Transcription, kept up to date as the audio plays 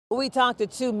We talked to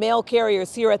two mail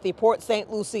carriers here at the Port St.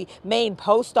 Lucie, Maine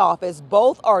post office.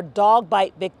 Both are dog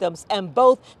bite victims and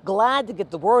both glad to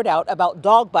get the word out about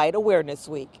Dog Bite Awareness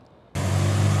Week.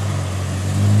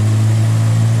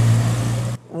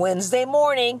 Wednesday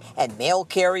morning, and mail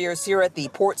carriers here at the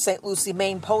Port St. Lucie,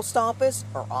 Maine post office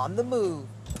are on the move.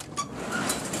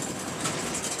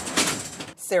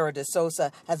 Sarah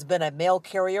DeSosa has been a mail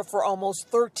carrier for almost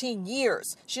 13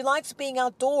 years. She likes being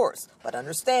outdoors, but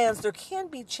understands there can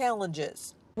be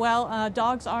challenges. Well,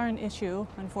 dogs are an issue,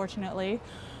 unfortunately.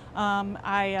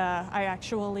 I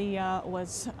actually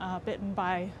was bitten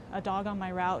by a dog on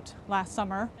my route last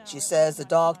summer. She says the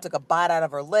dog took a bite out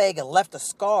of her leg and left a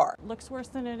scar. Looks worse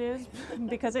than it is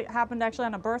because it happened actually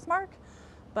on a birthmark,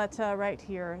 but right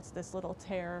here it's this little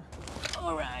tear.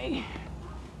 All right.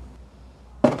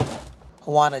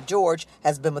 Juana George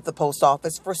has been with the post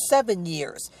office for 7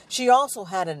 years. She also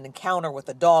had an encounter with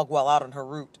a dog while out on her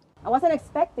route. I wasn't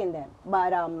expecting them,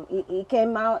 but it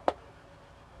came out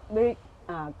very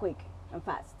quick and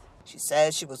fast. She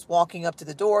says she was walking up to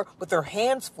the door with her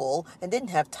hands full and didn't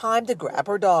have time to grab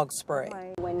her dog spray.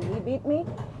 When he bit me,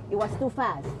 it was too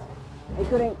fast. I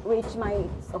couldn't reach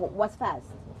was fast.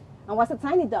 And was a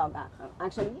tiny dog,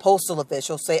 actually. Postal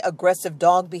officials say aggressive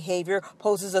dog behavior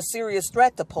poses a serious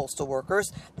threat to postal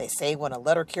workers. They say when a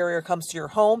letter carrier comes to your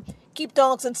home, keep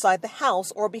dogs inside the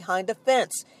house or behind a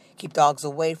fence. Keep dogs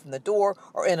away from the door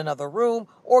or in another room,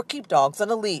 or keep dogs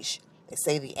on a leash. They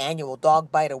say the annual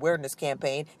Dog Bite Awareness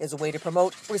campaign is a way to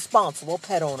promote responsible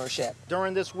pet ownership.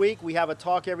 During this week, we have a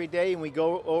talk every day, and we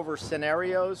go over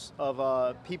scenarios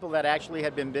of people that actually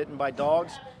had been bitten by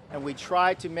dogs, and we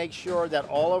try to make sure that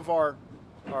all of our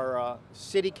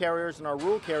city carriers and our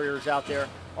rural carriers out there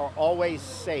are always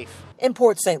safe. In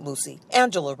Port St. Lucie,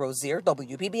 Angela Rozier,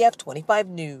 WPBF 25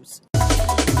 News.